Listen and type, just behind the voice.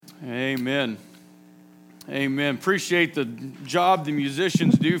Amen. Amen. Appreciate the job the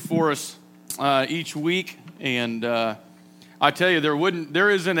musicians do for us each week. And I tell you, there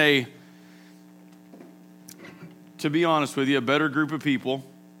isn't to be honest with you, a better group of people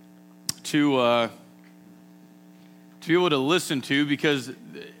to be able to listen to, because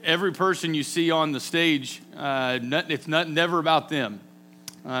every person you see on the stage, it's never about them.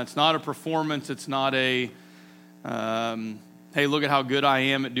 It's not a performance. It's not a hey, look at how good I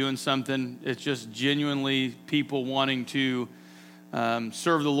am at doing something. It's just genuinely people wanting to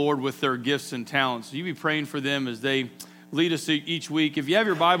serve the Lord with their gifts and talents. So you be praying for them as they lead us each week. If you have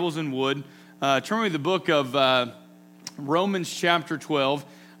your Bibles in wood, turn with the book of Romans chapter 12. We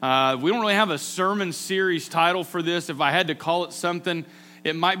don't really have a sermon series title for this. If I had to call it something,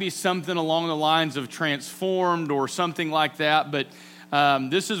 it might be something along the lines of transformed or something like that. But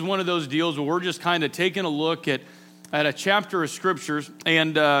this is one of those deals where we're just kind of taking a look at a chapter of scriptures.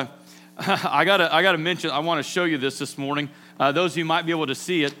 And I gotta mention, I want to show you this morning. Those of you might be able to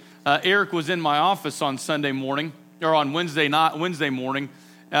see it. Eric was in my office on Sunday morning, or on Wednesday morning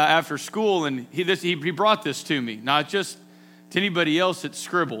after school, and he brought this to me. Not just to anybody else that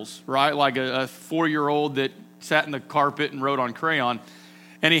scribbles, right? Like a 4-year-old that sat in the carpet and wrote on crayon.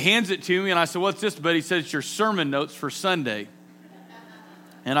 And he hands it to me, and I said, "What's this?" But he said, "It's your sermon notes for Sunday."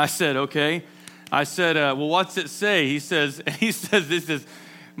 And I said, "Okay." I said, "Well, what's it say?" He says, "This is,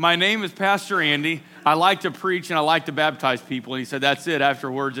 my name is Pastor Andy. I like to preach and I like to baptize people." And he said, "That's it.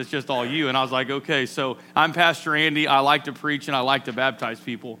 Afterwards, it's just all you." And I was like, "Okay, so I'm Pastor Andy. I like to preach and I like to baptize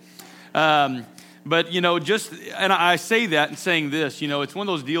people." But, and I say that and saying this, it's one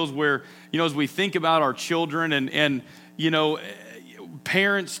of those deals where, as we think about our children and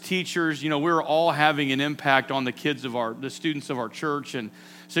parents, teachers, we're all having an impact on the kids of the students of our church. And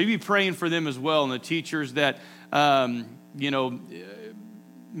so you be praying for them as well, and the teachers that, go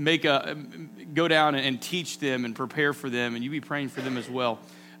down and teach them and prepare for them, and you be praying for them as well.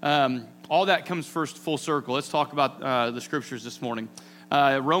 All that comes first full circle. Let's talk about the scriptures this morning.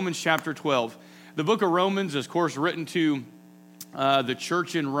 Romans chapter 12. The book of Romans is, of course, written to the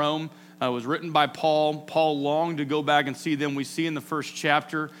church in Rome. It was written by Paul. Paul longed to go back and see them. We see in the first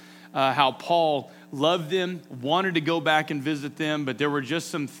chapter how Paul loved them, wanted to go back and visit them, but there were just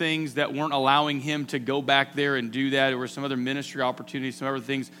some things that weren't allowing him to go back there and do that. There were some other ministry opportunities, some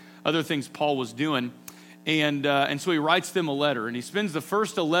other things Paul was doing. And so he writes them a letter, and he spends the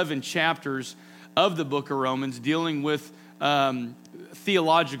first 11 chapters of the book of Romans dealing with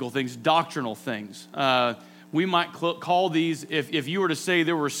theological things, doctrinal things. We might call these, if you were to say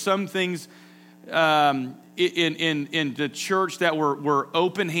there were some things in the church that were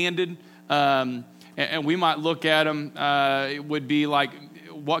open-handed, and we might look at them, it would be like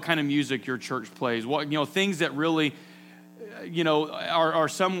what kind of music your church plays, things that really, are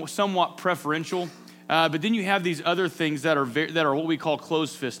somewhat preferential. But then you have these other things that are what we call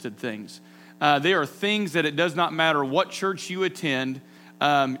close-fisted things. They are things that it does not matter what church you attend,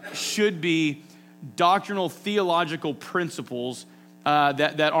 should be doctrinal theological principles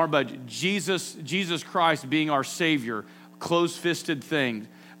that are about Jesus Christ being our Savior, close-fisted things.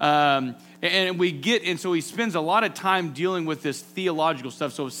 And so he spends a lot of time dealing with this theological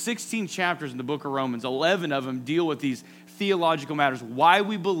stuff. So 16 chapters in the book of Romans, 11 of them deal with these theological matters, why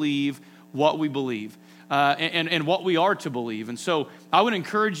we believe what we believe. And what we are to believe. And so I would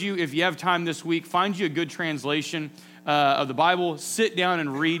encourage you, if you have time this week, find you a good translation of the Bible, sit down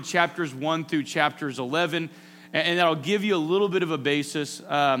and read chapters 1 through chapters 11, and that'll give you a little bit of a basis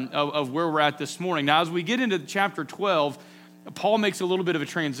of where we're at this morning. Now, as we get into chapter 12, Paul makes a little bit of a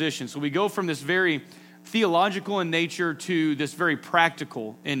transition. So we go from this very theological in nature to this very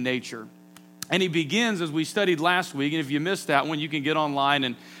practical in nature. And he begins, as we studied last week, and if you missed that one, you can get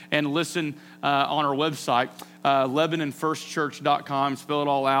online and listen on our website, LebanonFirstChurch.com, spell it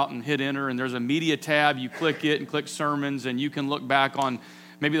all out and hit enter, and there's a media tab. You click it and click sermons, and you can look back on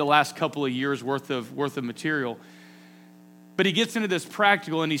maybe the last couple of years worth of material. But he gets into this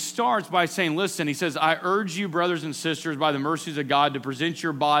practical, and he starts by saying, listen, he says, "I urge you, brothers and sisters, by the mercies of God, to present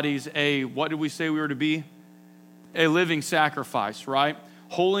your bodies what did we say we were to be? A living sacrifice," right?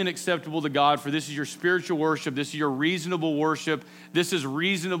 "Holy and acceptable to God, for this is your spiritual worship. This is your reasonable worship. This is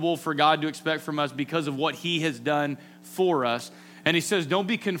reasonable for God to expect from us because of what he has done for us." And he says, don't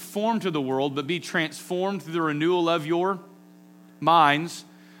be conformed to the world, but be transformed through the renewal of your minds,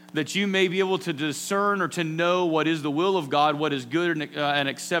 that you may be able to discern or to know what is the will of God, what is good and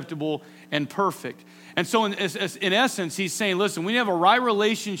acceptable and perfect. And so in essence, he's saying, listen, we have a right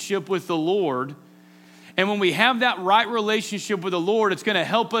relationship with the Lord. And when we have that right relationship with the Lord, it's going to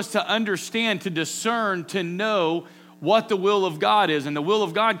help us to understand, to discern, to know what the will of God is. And the will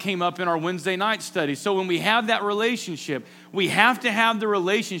of God came up in our Wednesday night study. So when we have that relationship, we have to have the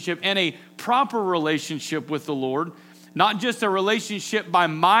relationship and a proper relationship with the Lord, not just a relationship by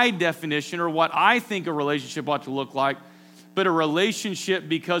my definition or what I think a relationship ought to look like, but a relationship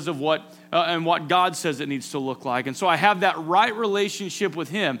because of what God says it needs to look like. And so I have that right relationship with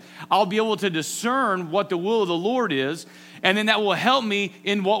Him. I'll be able to discern what the will of the Lord is, and then that will help me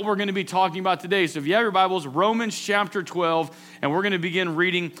in what we're going to be talking about today. So if you have your Bibles, Romans chapter 12, and we're going to begin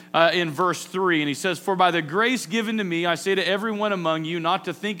reading in verse 3. And he says, "For by the grace given to me, I say to everyone among you not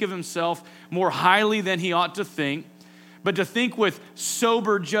to think of himself more highly than he ought to think, but to think with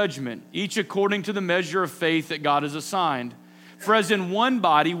sober judgment, each according to the measure of faith that God has assigned. For as in one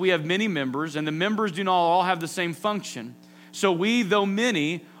body we have many members, and the members do not all have the same function. So we, though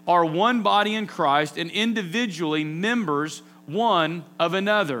many, are one body in Christ, and individually members one of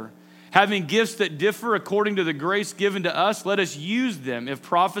another. Having gifts that differ according to the grace given to us, let us use them. If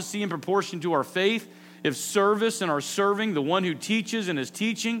prophecy in proportion to our faith, if service in our serving, the one who teaches in his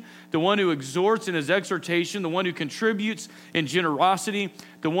teaching, the one who exhorts in his exhortation, the one who contributes in generosity,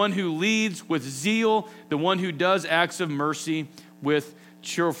 the one who leads with zeal, the one who does acts of mercy with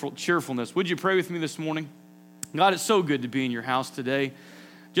cheerfulness." Would you pray with me this morning? God, it's so good to be in your house today.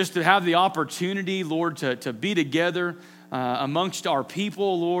 Just to have the opportunity, Lord, to be together amongst our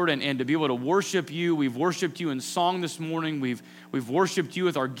people, Lord, and to be able to worship you. We've worshiped you in song this morning. We've worshiped you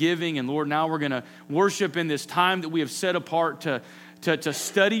with our giving. And Lord, now we're going to worship in this time that we have set apart to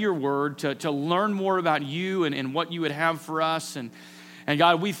study your word, to learn more about you and what you would have for us. And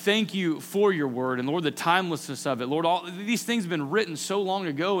God, we thank you for your word and Lord, the timelessness of it. Lord, all these things have been written so long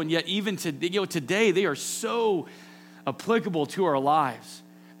ago, and yet even today they are so applicable to our lives.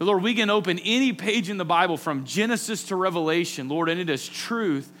 Lord, we can open any page in the Bible from Genesis to Revelation, Lord, and it is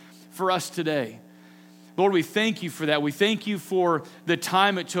truth for us today. Lord, we thank you for that. We thank you for the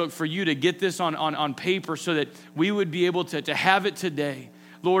time it took for you to get this on paper so that we would be able to have it today.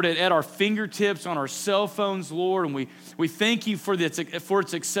 Lord, at our fingertips, on our cell phones, Lord, and we thank you for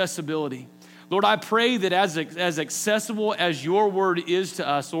its accessibility. Lord, I pray that as accessible as your word is to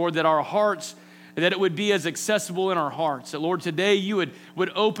us, Lord, that our hearts, that it would be as accessible in our hearts. That, Lord, today you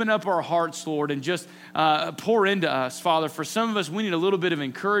would open up our hearts, Lord, and just pour into us, Father. For some of us, we need a little bit of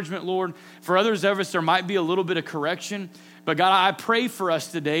encouragement, Lord. For others of us, there might be a little bit of correction. But God, I pray for us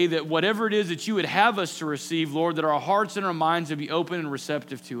today that whatever it is that you would have us to receive, Lord, that our hearts and our minds would be open and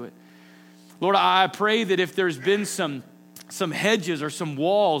receptive to it. Lord, I pray that if there's been some hedges or some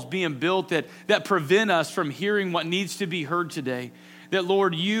walls being built that prevent us from hearing what needs to be heard today, that,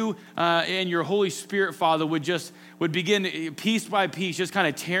 Lord, you and your Holy Spirit, Father, would begin piece by piece, just kind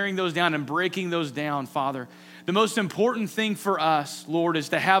of tearing those down and breaking those down, Father. The most important thing for us, Lord, is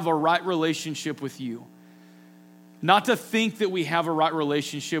to have a right relationship with you. Not to think that we have a right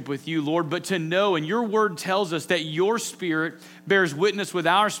relationship with you, Lord, but to know, and your word tells us that your Spirit bears witness with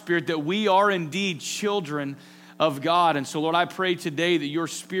our spirit that we are indeed children of God. And so, Lord, I pray today that your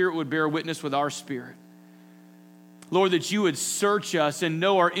Spirit would bear witness with our spirit. Lord, that you would search us and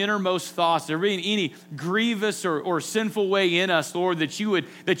know our innermost thoughts. There being any grievous or sinful way in us, Lord, that you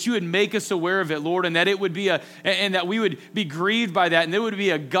would make us aware of it, Lord, and that it would be and that we would be grieved by that, and there would be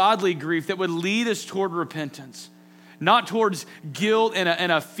a godly grief that would lead us toward repentance, not towards guilt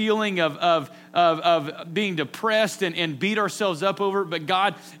and a feeling of being depressed and beat ourselves up over it. But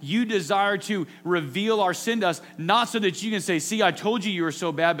God, you desire to reveal our sin to us, not so that you can say, "See, I told you were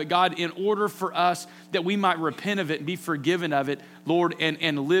so bad," but God, in order for us that we might repent of it and be forgiven of it, Lord,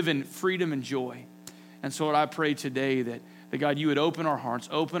 and live in freedom and joy. And so, Lord, I pray today that God, you would open our hearts,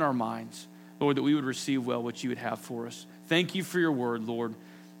 open our minds, Lord, that we would receive well what you would have for us. Thank you for your word, Lord.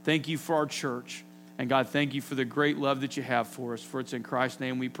 Thank you for our church. And God, thank you for the great love that you have for us. For it's in Christ's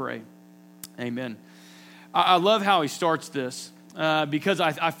name we pray. Amen. I love how he starts this because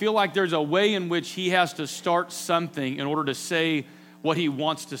I feel like there's a way in which he has to start something in order to say what he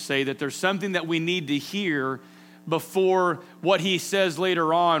wants to say, that there's something that we need to hear before what he says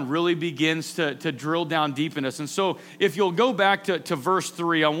later on really begins to drill down deep in us. And so if you'll go back to verse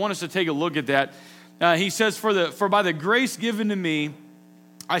 3, I want us to take a look at that. He says, For by the grace given to me,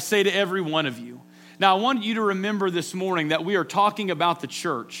 I say to every one of you. Now, I want you to remember this morning that we are talking about the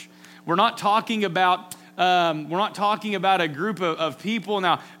church. We're not talking about a group of people.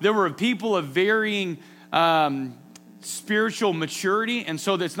 Now, there were people of varying spiritual maturity, and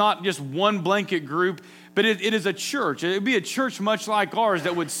so it's not just one blanket group. But it is a church. It would be a church much like ours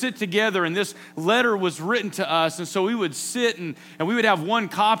that would sit together, and this letter was written to us. And so we would sit and we would have one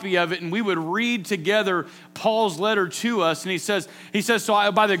copy of it, and we would read together Paul's letter to us. And he says,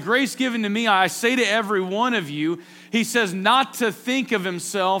 so by the grace given to me, I say to every one of you, he says, not to think of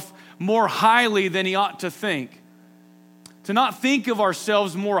himself more highly than he ought to think. To not think of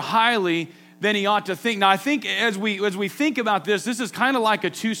ourselves more highly than he ought to think. Now, I think as we think about this is kind of like a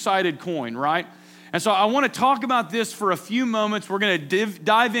two-sided coin, right? And so I want to talk about this for a few moments. We're going to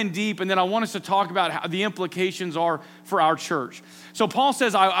dive in deep, and then I want us to talk about how the implications are for our church. So Paul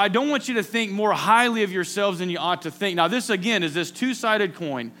says, I don't want you to think more highly of yourselves than you ought to think. Now, this, again, is this two-sided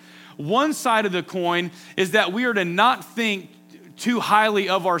coin. One side of the coin is that we are to not think too highly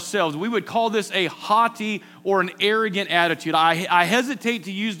of ourselves. We would call this a haughty or an arrogant attitude. I hesitate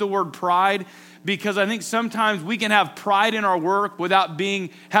to use the word pride, because I think sometimes we can have pride in our work without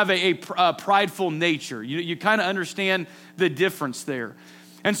have a prideful nature. You kind of understand the difference there.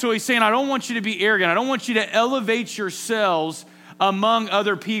 And so he's saying, I don't want you to be arrogant. I don't want you to elevate yourselves among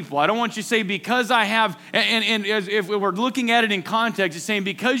other people. I don't want you to say, because I have, and if we're looking at it in context, it's saying,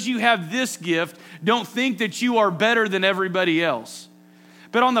 because you have this gift, don't think that you are better than everybody else.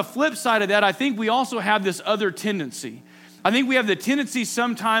 But on the flip side of that, I think we also have this other tendency. I think we have the tendency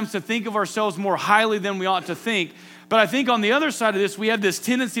sometimes to think of ourselves more highly than we ought to think. But I think on the other side of this, we have this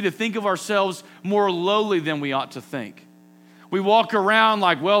tendency to think of ourselves more lowly than we ought to think. We walk around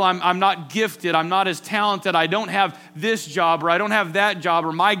like, well, I'm not gifted. I'm not as talented. I don't have this job, or I don't have that job,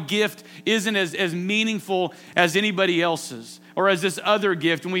 or my gift isn't as meaningful as anybody else's, or as this other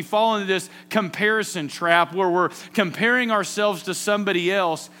gift. And we fall into this comparison trap where we're comparing ourselves to somebody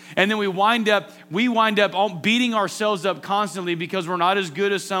else. And then we wind up beating ourselves up constantly because we're not as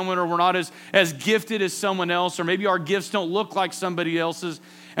good as someone, or we're not as gifted as someone else, or maybe our gifts don't look like somebody else's.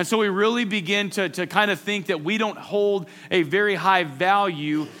 And so we really begin to kind of think that we don't hold a very high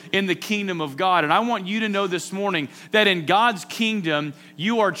value in the kingdom of God. And I want you to know this morning that in God's kingdom,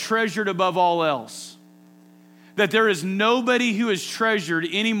 you are treasured above all else. That there is nobody who is treasured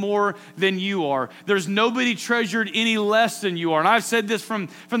any more than you are. There's nobody treasured any less than you are. And I've said this from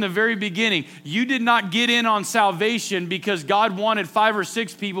the very beginning. You did not get in on salvation because God wanted 5 or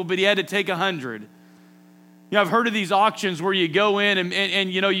 6 people, but he had to take 100. You know, I've heard of these auctions where you go in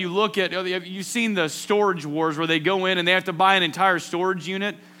and you know, you look at, you've seen the storage wars where they go in and they have to buy an entire storage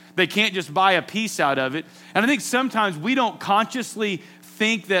unit. They can't just buy a piece out of it. And I think sometimes we don't consciously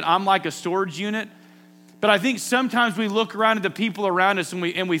think that I'm like a storage unit. But I think sometimes we look around at the people around us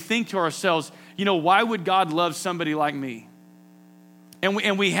and we think to ourselves, you know, why would God love somebody like me? And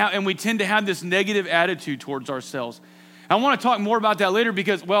we tend to have this negative attitude towards ourselves. I want to talk more about that later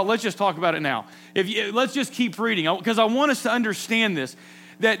because, well, let's just talk about it now. Let's just keep reading, because I want us to understand this,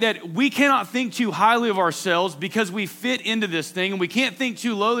 that we cannot think too highly of ourselves because we fit into this thing, and we can't think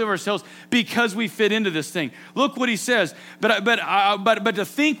too lowly of ourselves because we fit into this thing. Look what he says, but to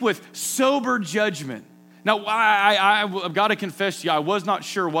think with sober judgment. Now, I've got to confess to you, I was not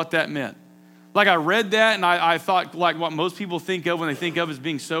sure what that meant. Like, I read that, and I thought, like, what most people think of when they think of as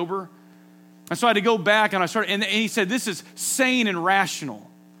being sober. And so I had to go back, and and he said, this is sane and rational.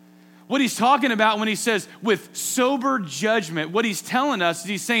 What he's talking about when he says, with sober judgment, what he's telling us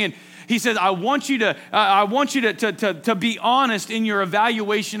is he says, I want you to be honest in your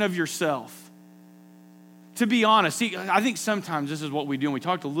evaluation of yourself. To be honest. See, I think sometimes this is what we do, and we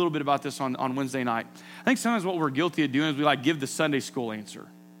talked a little bit about this on Wednesday night. I think sometimes what we're guilty of doing is we give the Sunday school answer,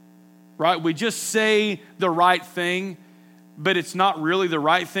 right? We just say the right thing, but it's not really the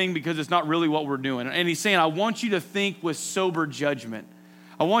right thing because it's not really what we're doing. And he's saying, I want you to think with sober judgment.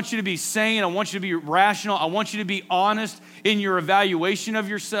 I want you to be sane. I want you to be rational. I want you to be honest in your evaluation of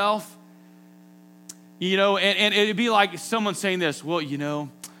yourself. You know, and it'd be like someone saying this, well, you know,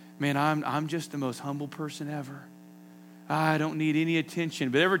 man, I'm just the most humble person ever. I don't need any attention.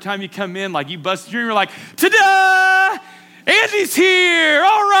 But every time you come in, you bust through, you're like, ta-da! Andy's here.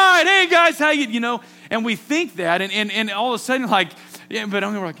 All right. Hey, guys, how you know? And we think that, and all of a sudden, but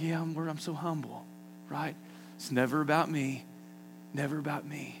I'm like, yeah, I'm so humble, right? It's never about me. Never about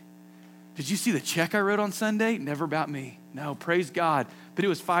me. Did you see the check I wrote on Sunday? Never about me. No, praise God. But it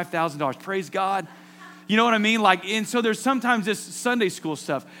was $5,000. Praise God. You know what I mean? And so there's sometimes this Sunday school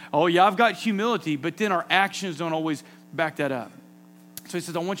stuff. Oh, yeah, I've got humility, but then our actions don't always back that up. So he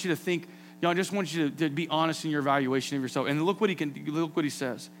says, I want you to think, I just want you to be honest in your evaluation of yourself. And look what he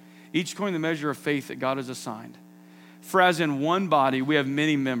says. Each according to the measure of faith that God has assigned. For as in one body we have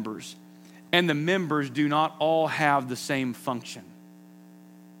many members, and the members do not all have the same function.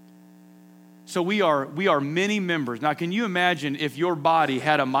 So we are many members. Now, can you imagine if your body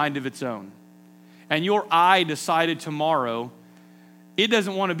had a mind of its own? and your eye decided tomorrow, it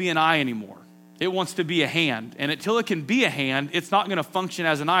doesn't want to be an eye anymore. It wants to be a hand. And until it can be a hand, it's not going to function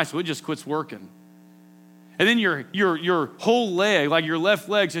as an eye, so it just quits working. And then your whole leg, like your left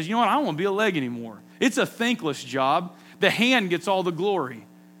leg, says, you know what, I don't want to be a leg anymore. It's a thankless job. The hand gets all the glory.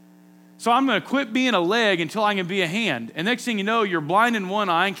 So I'm going to quit being a leg until I can be a hand. And next thing you know, you're blind in one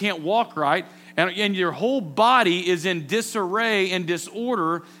eye and can't walk right. And your whole body is in disarray and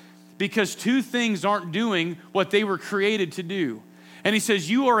disorder because two things aren't doing what they were created to do. And he says,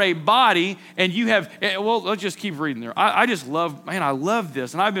 you are a body and you have, well, let's just keep reading there. I just love, man, I love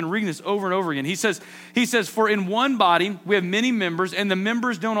this. And I've been reading this over and over again. He says, for in one body we have many members and the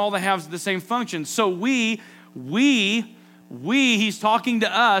members don't all have the same function. So we, he's talking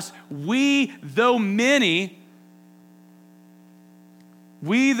to us, we though many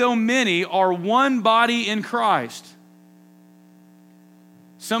are one body in Christ.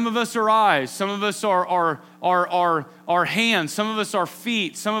 Some of us are eyes, some of us are hands, some of us are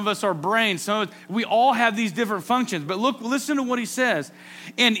feet, some of us are brains, we all have these different functions. But listen to what he says.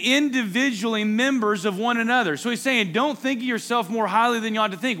 And individually members of one another. So he's saying, don't think of yourself more highly than you ought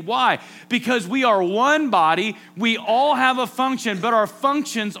to think. Why? Because we are one body, we all have a function, but our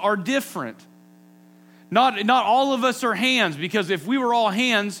functions are different. Not all of us are hands, because if we were all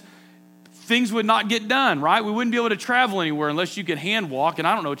hands, things would not get done, right? We wouldn't be able to travel anywhere unless you could hand walk, and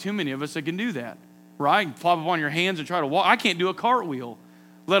I don't know too many of us that can do that, right? Plop up on your hands and try to walk. I can't do a cartwheel,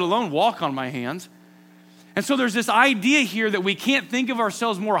 let alone walk on my hands. And so there's this idea here that we can't think of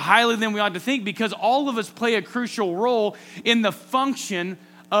ourselves more highly than we ought to think because all of us play a crucial role in the function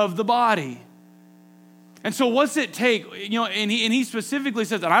of the body. And so what's it take? And he specifically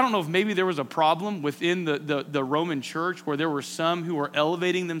says, and I don't know if maybe there was a problem within the Roman church where there were some who were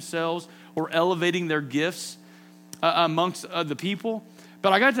elevating themselves or elevating their gifts amongst the people.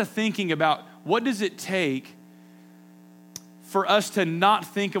 But I got to thinking about what does it take for us to not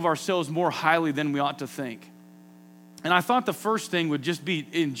think of ourselves more highly than we ought to think. And I thought the first thing would just be,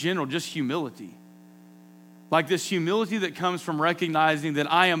 in general, just humility. Like this humility that comes from recognizing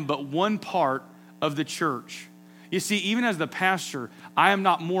that I am but one part of the church. You see, even as the pastor, I am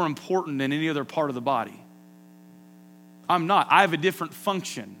not more important than any other part of the body. I'm not. I have a different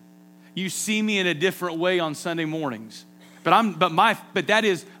function. You see me in a different way on Sunday mornings. But that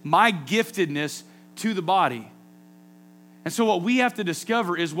is my giftedness to the body. And so what we have to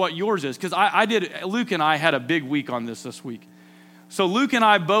discover is what yours is. Because Luke and I had a big week on this week. So Luke and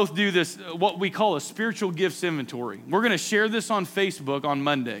I both do this, what we call a spiritual gifts inventory. We're going to share this on Facebook on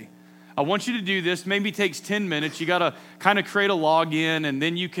Monday. I want you to do this. Maybe it takes 10 minutes. You got to kind of create a login, and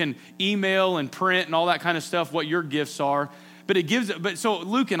then you can email and print and all that kind of stuff, what your gifts are. So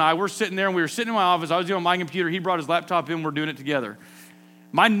Luke and I, we were sitting in my office. I was doing my computer. He brought his laptop in. We're doing it together.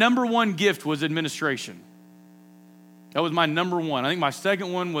 My number one gift was administration. That was my number one. I think my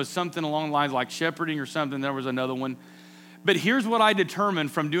second one was something along the lines like shepherding or something. There was another one. But here's what I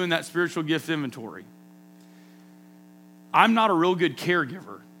determined from doing that spiritual gift inventory. I'm not a real good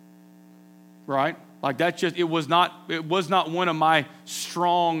caregiver, right? Like it was not one of my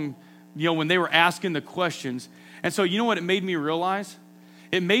strong, when they were asking the questions. And so you know what it made me realize?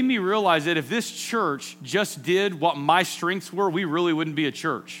 It made me realize that if this church just did what my strengths were, we really wouldn't be a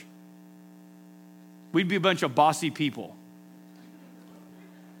church. We'd be a bunch of bossy people.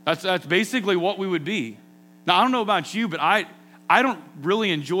 That's basically what we would be. Now, I don't know about you, but I don't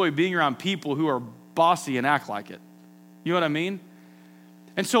really enjoy being around people who are bossy and act like it. You know what I mean?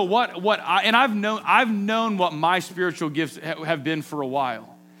 And so I've known what my spiritual gifts have been for a while.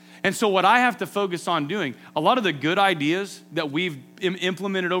 And so what I have to focus on doing, a lot of the good ideas that we've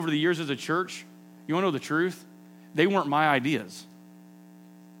implemented over the years as a church, you want to know the truth? They weren't my ideas.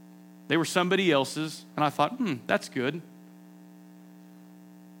 They were somebody else's, and I thought, that's good.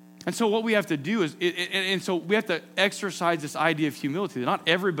 And so what we have to do is, so we have to exercise this idea of humility.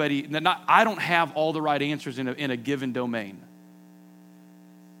 That I don't have all the right answers in a given domain.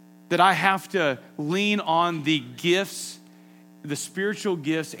 That I have to lean on the gifts, the spiritual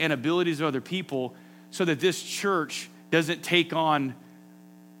gifts and abilities of other people so that this church doesn't take on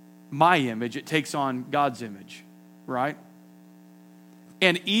my image, it takes on God's image, right?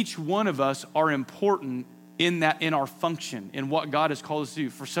 And each one of us are important in our function, in what God has called us to do.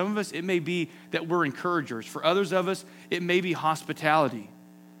 For some of us, it may be that we're encouragers. For others of us, it may be hospitality.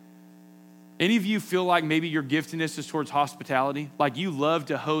 Any of you feel like maybe your giftedness is towards hospitality? Like you love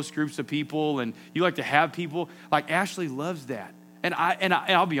to host groups of people and you like to have people? Like Ashley loves that. And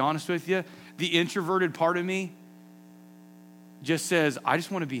I'll be honest with you, the introverted part of me just says, I just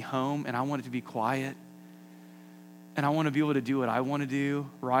want to be home and I want it to be quiet. And I want to be able to do what I want to do,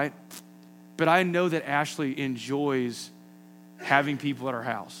 right? but I know that Ashley enjoys having people at our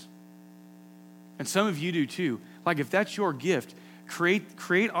house. And some of you do too. Like if that's your gift,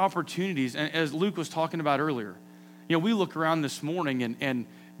 create opportunities. And as Luke was talking about earlier, we look around this morning and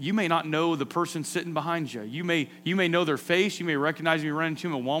you may not know the person sitting behind you. You may know their face. You may recognize me running into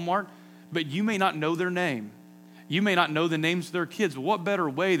them at Walmart, but you may not know their name. You may not know the names of their kids. But what better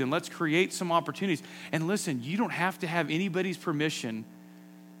way than let's create some opportunities? And listen, you don't have to have anybody's permission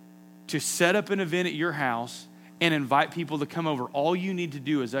to set up an event at your house and invite people to come over. All you need to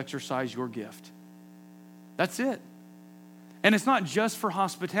do is exercise your gift. That's it. And it's not just for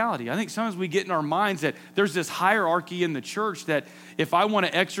hospitality. I think sometimes we get in our minds that there's this hierarchy in the church that if I want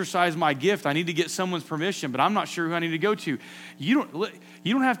to exercise my gift, I need to get someone's permission, but I'm not sure who I need to go to. You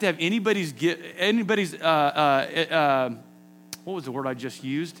don't have to have anybody's what was the word I just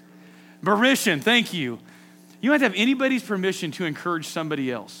used? Permission, thank you. You don't have to have anybody's permission to encourage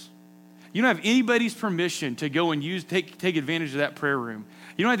somebody else. You don't have anybody's permission to go and take advantage of that prayer room.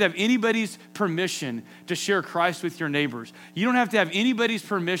 You don't have to have anybody's permission to share Christ with your neighbors. You don't have to have anybody's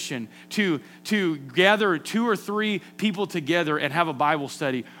permission to gather 2 or 3 people together and have a Bible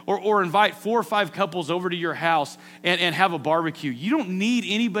study or invite 4 or 5 couples over to your house and have a barbecue. You don't need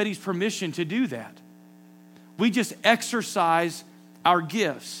anybody's permission to do that. We just exercise our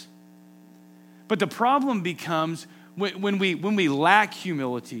gifts. But the problem becomes when we lack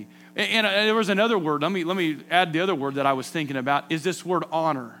humility. And there was another word. Let me add the other word that I was thinking about is this word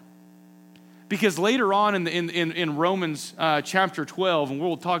honor. Because later on in Romans chapter 12, and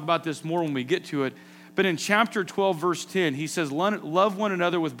we'll talk about this more when we get to it, but in chapter 12, verse 10, he says, love one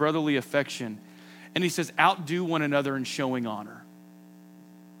another with brotherly affection. And he says, outdo one another in showing honor.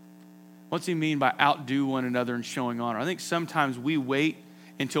 What's he mean by outdo one another in showing honor? I think sometimes we wait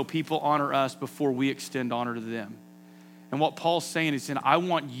until people honor us before we extend honor to them. And what Paul's saying is, I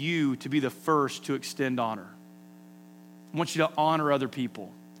want you to be the first to extend honor. I want you to honor other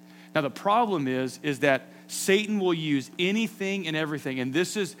people. Now, the problem is that Satan will use anything and everything, and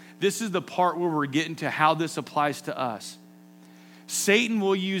this is the part where we're getting to how this applies to us. Satan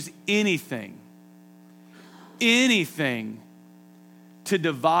will use anything to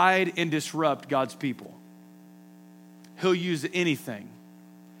divide and disrupt God's people. He'll use anything.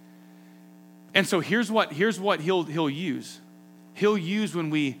 And so here's what he'll use. He'll use when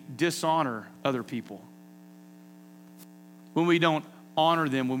we dishonor other people, when we don't honor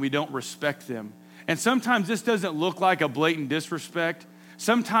them, when we don't respect them. And sometimes this doesn't look like a blatant disrespect.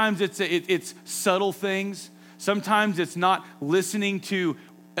 Sometimes it's subtle things. Sometimes it's not listening to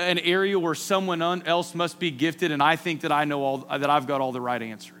an area where someone else must be gifted, and I think that that I've got all the right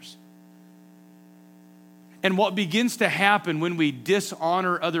answers. And what begins to happen when we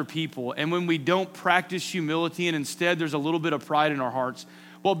dishonor other people and when we don't practice humility and instead there's a little bit of pride in our hearts,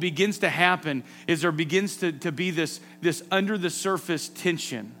 what begins to happen is there begins to be this under the surface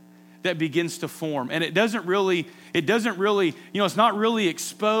tension that begins to form. And it doesn't really, it's not really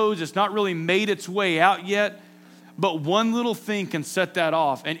exposed, it's not really made its way out yet, but one little thing can set that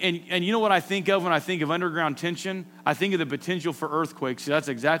off. And you know what I think of when I think of underground tension? I think of the potential for earthquakes. That's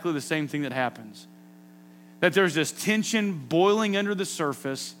exactly the same thing that happens. That there's this tension boiling under the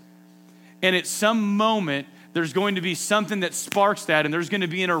surface, and at some moment, there's going to be something that sparks that, and there's going to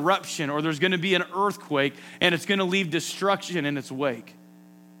be an eruption, or there's going to be an earthquake, and it's going to leave destruction in its wake.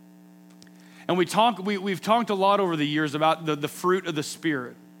 And we've talked a lot over the years about the fruit of the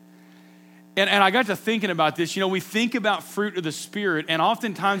Spirit. And I got to thinking about this. We think about fruit of the Spirit, and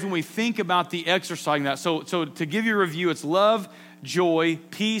oftentimes when we think about the exercising that, so to give you a review, it's love, joy,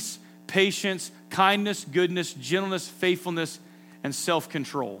 peace, patience, kindness, goodness, gentleness, faithfulness, and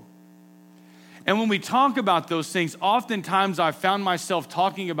self-control. And when we talk about those things, oftentimes I've found myself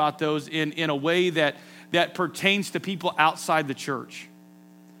talking about those in a way that pertains to people outside the church.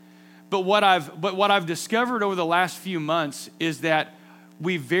 But what I've discovered over the last few months is that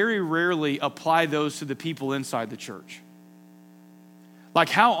we very rarely apply those to the people inside the church. Like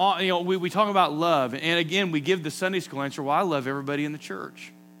how, we talk about love, and again, we give the Sunday school answer, well, I love everybody in the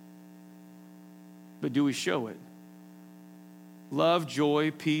church. But do we show it? Love,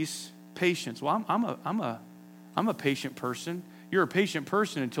 joy, peace, patience. Well, I'm a patient person. You're a patient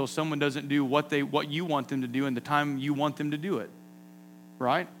person until someone doesn't do what you want them to do in the time you want them to do it,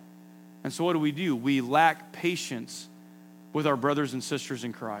 right? And so what do? We lack patience with our brothers and sisters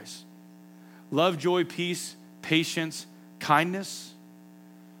in Christ. Love, joy, peace, patience, kindness.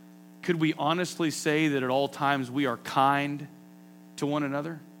 Could we honestly say that at all times we are kind to one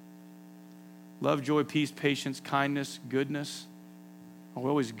another? Love, joy, peace, patience, kindness, goodness. Are we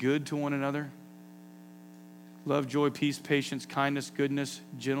always good to one another? Love, joy, peace, patience, kindness, goodness,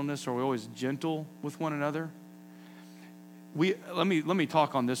 gentleness. Are we always gentle with one another? Let me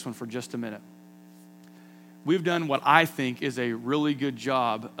talk on this one for just a minute. We've done what I think is a really good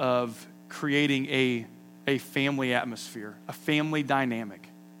job of creating a family atmosphere, a family dynamic.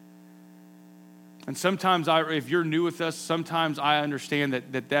 And sometimes, if you're new with us, sometimes I understand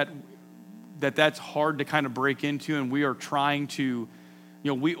that's hard to kind of break into, and we are trying to,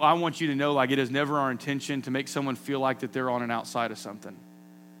 I want you to know, like, it is never our intention to make someone feel like that they're on an outside of something.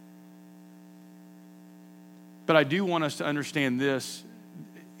 But I do want us to understand this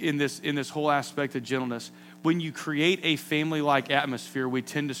in this whole aspect of gentleness. When you create a family-like atmosphere, we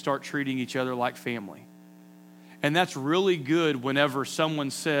tend to start treating each other like family. And that's really good whenever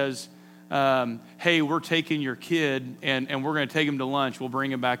someone says, hey, we're taking your kid and we're going to take him to lunch. We'll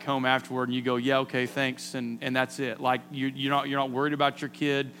bring him back home afterward. And you go, yeah, okay, thanks. And that's it. Like you're not worried about your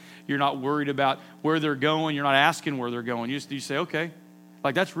kid. You're not worried about where they're going. You're not asking where they're going. You say, okay.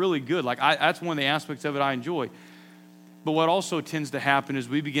 Like that's really good. Like that's one of the aspects of it I enjoy. But what also tends to happen is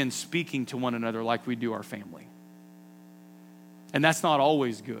we begin speaking to one another like we do our family. And that's not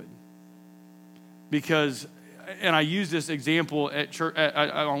always good. Because, and I use this example at church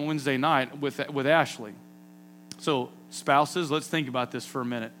on Wednesday night with Ashley. So spouses, let's think about this for a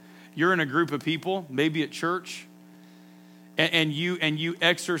minute. You're in a group of people, maybe at church, and you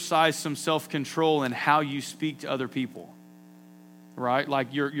exercise some self-control in how you speak to other people. Right? Like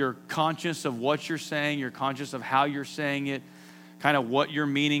you're conscious of what you're saying, you're conscious of how you're saying it, kind of what you're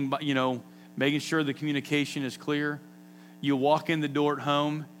meaning, but making sure the communication is clear. You walk in the door at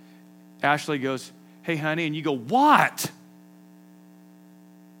home, Ashley goes, hey honey, and you go, what?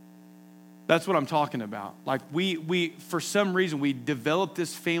 That's what I'm talking about. Like we for some reason we develop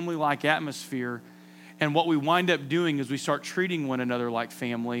this family-like atmosphere, and what we wind up doing is we start treating one another like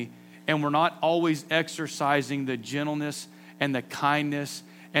family, and we're not always exercising the gentleness and the kindness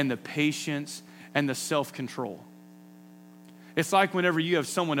and the patience and the self-control. It's like whenever you have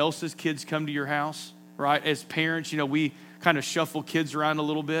someone else's kids come to your house, right? As parents, we kind of shuffle kids around a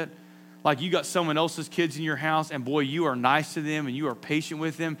little bit. Like you got someone else's kids in your house, and boy, you are nice to them and you are patient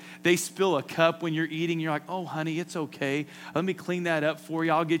with them. They spill a cup when you're eating. You're like, oh, honey, it's okay. Let me clean that up for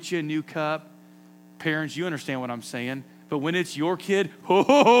you. I'll get you a new cup. Parents, you understand what I'm saying. But when it's your kid,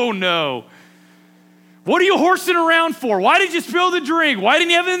 oh, no. What are you horsing around for? Why did you spill the drink? Why didn't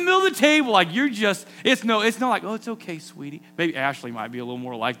you have it in the middle of the table? Like it's not like, oh, it's okay, sweetie. Maybe Ashley might be a little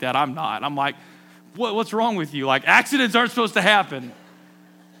more like that. I'm not. I'm like, what's wrong with you? Like accidents aren't supposed to happen.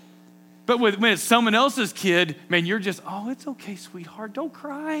 But when it's someone else's kid, man, you're just, oh, it's okay, sweetheart. Don't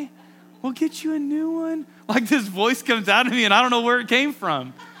cry. We'll get you a new one. Like this voice comes out of me and I don't know where it came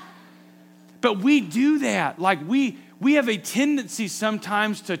from. But we do that. Like we have a tendency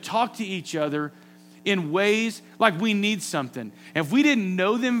sometimes to talk to each other in ways like we need something. And if we didn't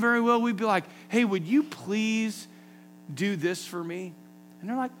know them very well, we'd be like, hey, would you please do this for me? And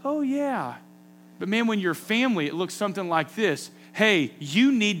they're like, oh, yeah. But man, when you're family, it looks something like this. Hey,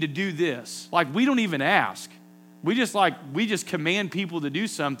 you need to do this. Like we don't even ask. We just command people to do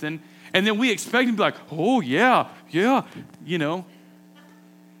something. And then we expect them to be like, oh, yeah.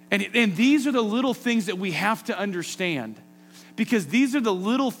 And these are the little things that we have to understand. Because these are the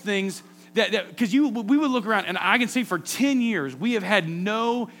little things because we would look around, and I can say for 10 years, we have had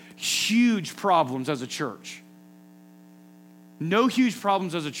no huge problems as a church. No huge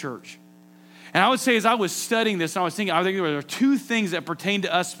problems as a church. And I would say as I was studying this, I think there were two things that pertain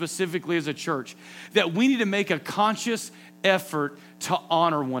to us specifically as a church, that we need to make a conscious effort to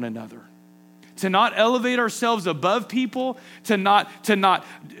honor one another. To not elevate ourselves above people, to not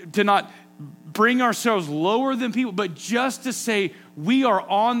bring ourselves lower than people, but just to say we are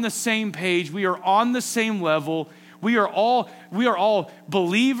on the same page, we are on the same level, we are all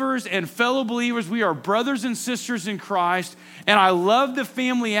believers and fellow believers, we are brothers and sisters in Christ, and I love the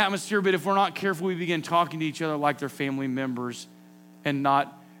family atmosphere, but if we're not careful, we begin talking to each other like they're family members and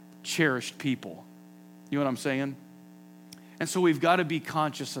not cherished people. You know what I'm saying? And so we've got to be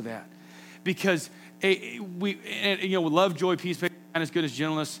conscious of that, because we love, joy, peace, kindness, goodness,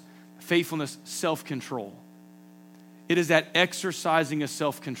 gentleness, faithfulness, self-control. It is that exercising of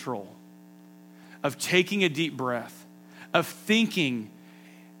self-control, of taking a deep breath, of thinking,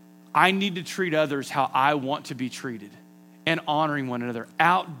 I need to treat others how I want to be treated, and honoring one another,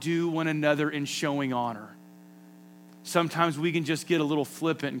 outdo one another in showing honor. Sometimes we can just get a little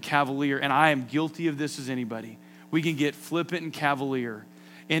flippant and cavalier, and I am guilty of this as anybody. We can get flippant and cavalier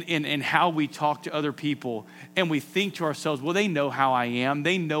in how we talk to other people, and we think to ourselves, well, they know how I am.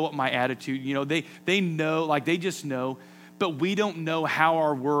 They know what my attitude, they know, they just know, but we don't know how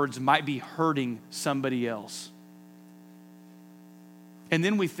our words might be hurting somebody else. And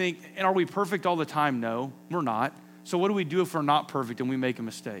then we think, and are we perfect all the time? No, we're not. So what do we do if we're not perfect and we make a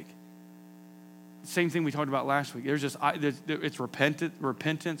mistake? Same thing we talked about last week. It's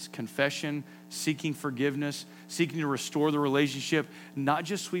repentance, confession, seeking forgiveness, seeking to restore the relationship, not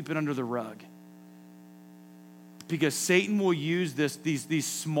just sweep it under the rug. Because Satan will use these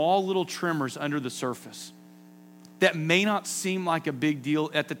small little tremors under the surface that may not seem like a big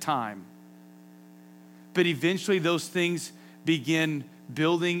deal at the time. But eventually those things begin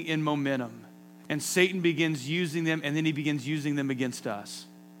building in momentum. And Satan begins using them, and then he begins using them against us.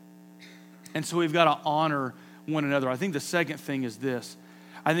 And so we've got to honor one another. I think the second thing is this.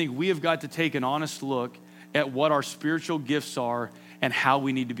 I think we have got to take an honest look at what our spiritual gifts are and how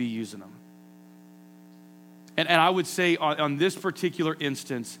we need to be using them. And I would say on this particular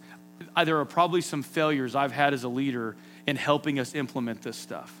instance, there are probably some failures I've had as a leader in helping us implement this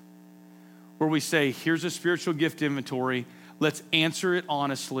stuff. Where we say, here's a spiritual gift inventory. Let's answer it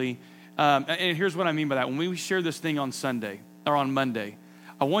honestly. And here's what I mean by that. When we share this thing on Sunday or on Monday,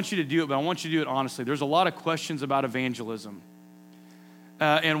 I want you to do it, but I want you to do it honestly. There's a lot of questions about evangelism.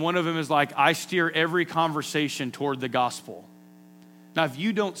 And one of them is like, I steer every conversation toward the gospel. Now,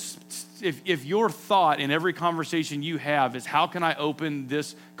 if your thought in every conversation you have is, how can I open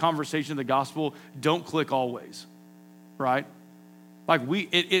this conversation of the gospel? Don't click always, right? Like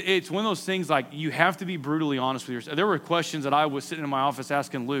it's one of those things, like you have to be brutally honest with yourself. There were questions that I was sitting in my office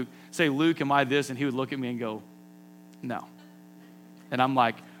asking Luke, say, Luke, am I this? And he would look at me and go, no. And I'm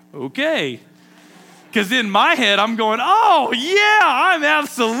like, okay. Because in my head, I'm going, oh, yeah, I'm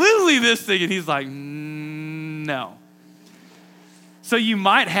absolutely this thing. And he's like, no. So you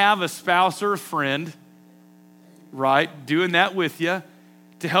might have a spouse or a friend, right, doing that with you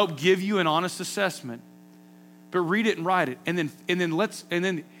to help give you an honest assessment. But read it and write it. And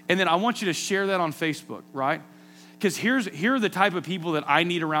then I want you to share that on Facebook, right? Because here are the type of people that I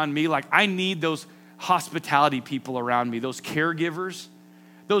need around me. Like, I need those hospitality people around me, those caregivers,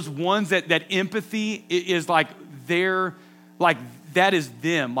 those ones that empathy is like that is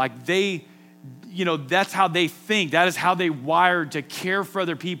them. Like they, that's how they think. That is how they wired to care for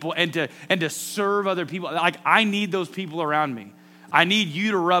other people and to serve other people. Like, I need those people around me. I need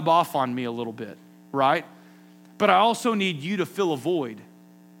you to rub off on me a little bit, right? But I also need you to fill a void.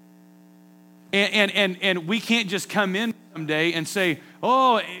 And we can't just come in someday and say,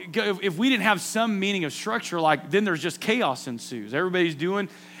 oh, if we didn't have some meaning of structure, like then there's just chaos ensues. Everybody's doing,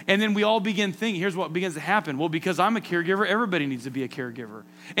 and then we all begin thinking, here's what begins to happen. Well, because I'm a caregiver, everybody needs to be a caregiver.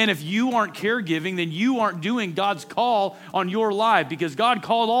 And if you aren't caregiving, then you aren't doing God's call on your life, because God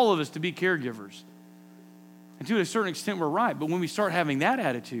called all of us to be caregivers. And to a certain extent, we're right. But when we start having that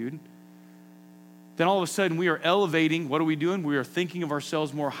attitude, then all of a sudden we are elevating. What are we doing? We are thinking of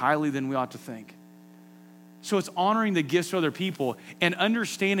ourselves more highly than we ought to think. So it's honoring the gifts of other people and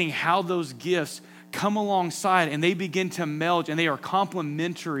understanding how those gifts come alongside and they begin to meld and they are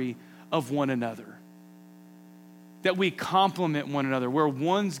complementary of one another. That we complement one another. Where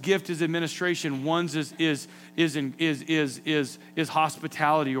one's gift is administration, one's is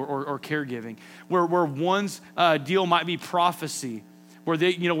hospitality or caregiving. Where one's deal might be prophecy, where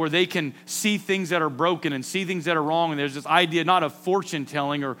they can see things that are broken and see things that are wrong. And there's this idea not of fortune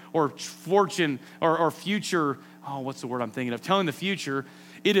telling or fortune or future, what's the word I'm thinking of? Telling the future.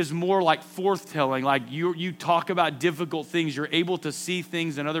 It is more like forth-telling, like you talk about difficult things. You're able to see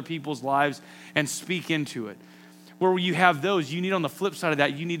things in other people's lives and speak into it. Where you have those, you need on the flip side of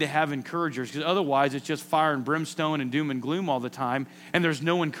that, you need to have encouragers, because otherwise it's just fire and brimstone and doom and gloom all the time, and there's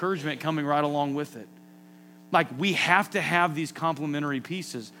no encouragement coming right along with it. Like, we have to have these complementary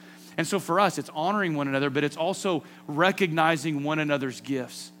pieces. And so for us, it's honoring one another, but it's also recognizing one another's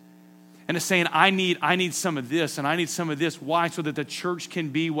gifts. And it's saying, I need some of this, and I need some of this. Why? So that the church can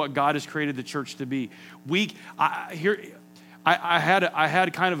be what God has created the church to be. I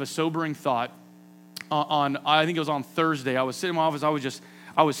had kind of a sobering thought on I think it was on Thursday. I was sitting in my office,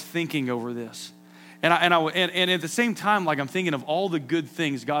 I was thinking over this. And at the same time, like, I'm thinking of all the good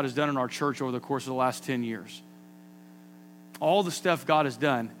things God has done in our church over the course of the last 10 years. All the stuff God has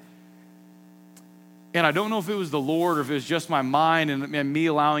done. And I don't know if it was the Lord or if it was just my mind and me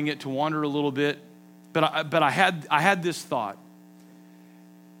allowing it to wander a little bit. But I had this thought.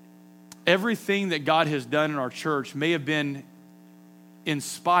 Everything that God has done in our church may have been in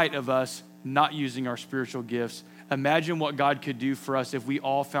spite of us not using our spiritual gifts. Imagine what God could do for us if we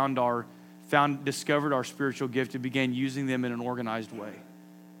all discovered our spiritual gift and began using them in an organized way.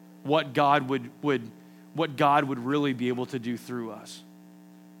 What God would really be able to do through us.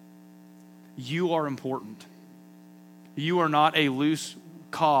 You are important. You are not a loose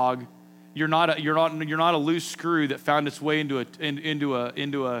cog You're not a loose screw that found its way into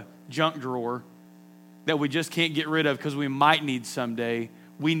a junk drawer that we just can't get rid of because we might need someday.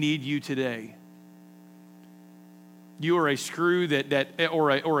 We need you today. You are a screw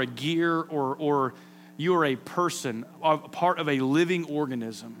or a gear, or you are a person, a part of a living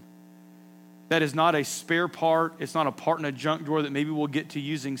organism. That is not a spare part. It's not a part in a junk drawer that maybe we'll get to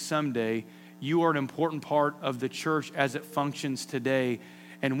using someday. You are an important part of the church as it functions today.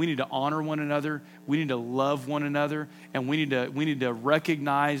 And we need to honor one another. We need to love one another. And we need to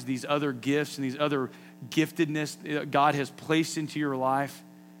recognize these other gifts and these other giftedness that God has placed into your life,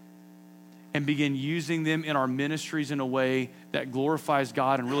 and begin using them in our ministries in a way that glorifies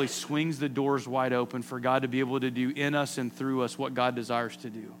God and really swings the doors wide open for God to be able to do in us and through us what God desires to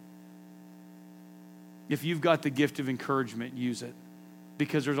do. If you've got the gift of encouragement, use it,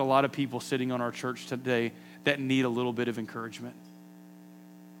 because there's a lot of people sitting on our church today that need a little bit of encouragement.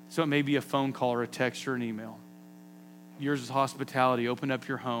 So it may be a phone call or a text or an email. Yours is hospitality. Open up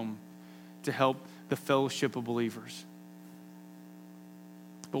your home to help the fellowship of believers.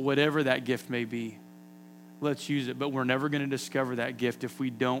 But whatever that gift may be, let's use it. But we're never going to discover that gift if we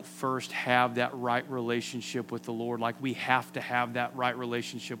don't first have that right relationship with the Lord. Like, we have to have that right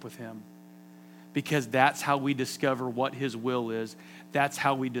relationship with Him, because that's how we discover what His will is. That's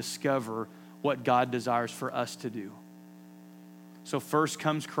how we discover what God desires for us to do. So first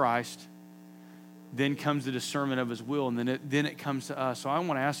comes Christ, then comes the discernment of His will, and then it comes to us. So I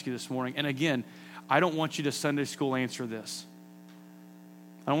want to ask you this morning, and again, I don't want you to Sunday school answer this.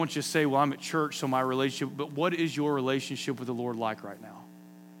 I don't want you to say, well, I'm at church, so my relationship, but what is your relationship with the Lord like right now?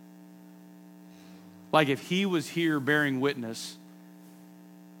 Like, if He was here bearing witness,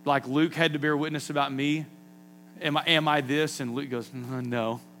 like Luke had to bear witness about me, am I this? And Luke goes,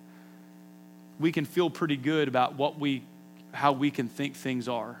 no. We can feel pretty good about how we can think things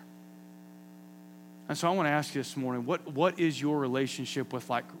are. And so I want to ask you this morning, what is your relationship with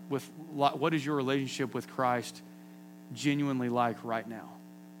Christ genuinely like right now?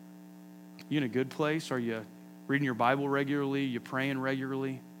 You in a good place? Are you reading your Bible regularly? You praying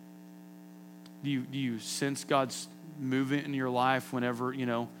regularly? Do you sense God's movement in your life whenever, is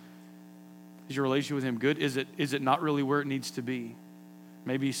your relationship with Him good? Is it not really where it needs to be?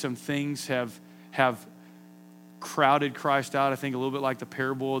 Maybe some things have crowded Christ out. I think a little bit like the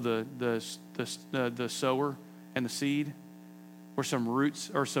parable of the sower and the seed, where some roots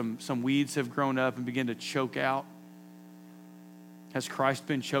or some weeds have grown up and begin to choke out. Has Christ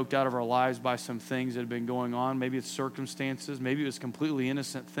been choked out of our lives by some things that have been going on? Maybe it's circumstances. Maybe it was completely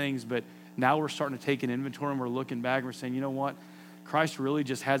innocent things, but now we're starting to take an inventory and we're looking back and we're saying, you know what? Christ really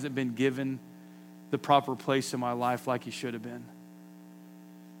just hasn't been given the proper place in my life like He should have been.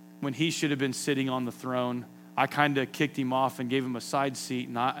 When He should have been sitting on the throne, I kind of kicked Him off and gave Him a side seat,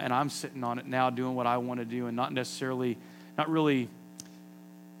 and I'm sitting on it now doing what I want to do, and not really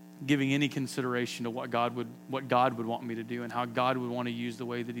giving any consideration to what God would want me to do and how God would want to use the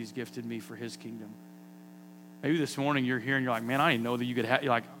way that He's gifted me for His kingdom. Maybe this morning you're here and you're like, man, I didn't know that you could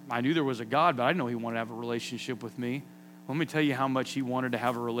have, I knew there was a God, but I didn't know He wanted to have a relationship with me. Let me tell you how much He wanted to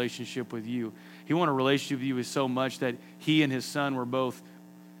have a relationship with you. He wanted a relationship with you so much that He and His Son were both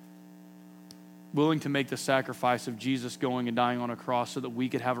willing to make the sacrifice of Jesus going and dying on a cross so that we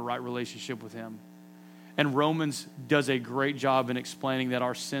could have a right relationship with Him. And Romans does a great job in explaining that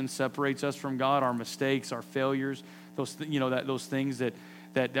our sin separates us from God, our mistakes, our failures, those things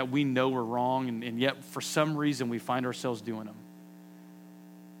that we know are wrong, and yet for some reason we find ourselves doing them.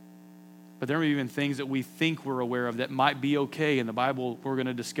 But there are even things that we think we're aware of that might be okay. In the Bible, we're going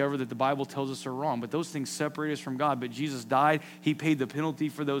to discover that the Bible tells us are wrong. But those things separate us from God. But Jesus died. He paid the penalty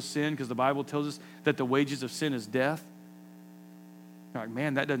for those sins, because the Bible tells us that the wages of sin is death. You're like,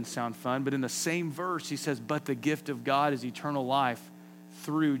 man, that doesn't sound fun. But in the same verse, He says, but the gift of God is eternal life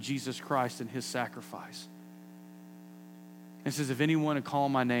through Jesus Christ and His sacrifice. And it says, if anyone would call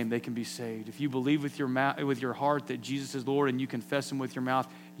on my name, they can be saved. If you believe with your heart that Jesus is Lord and you confess Him with your mouth,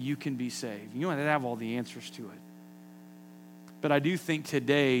 you can be saved. You don't have all the answers to it. But I do think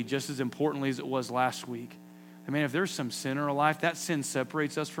today, just as importantly as it was last week, man, if there's some sin in our life, that sin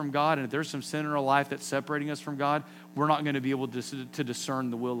separates us from God. And if there's some sin in our life that's separating us from God, we're not going to be able to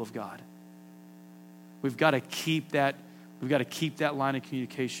discern the will of God. We've got to keep that line of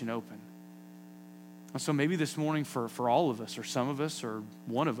communication open. And so maybe this morning for all of us, or some of us, or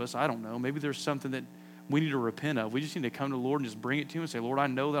one of us, I don't know, maybe there's something that we need to repent of. We just need to come to the Lord and just bring it to Him and say, Lord, I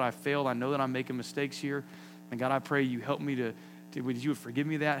know that I failed. I know that I'm making mistakes here. And God, I pray You help me would You forgive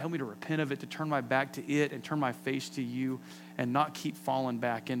me that? Help me to repent of it, to turn my back to it and turn my face to You and not keep falling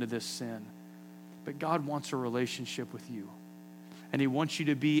back into this sin. But God wants a relationship with You. and he wants you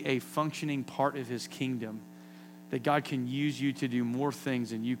to be a functioning part of his kingdom, that God can use you to do more things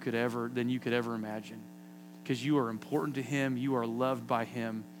than you could ever imagine. Because you are important to him, you are loved by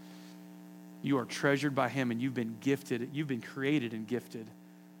him, you are treasured by him, and you've been created and gifted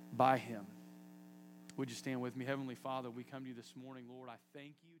by him. Would you stand with me? Heavenly Father, we come to you this morning, Lord. I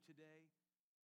thank you today.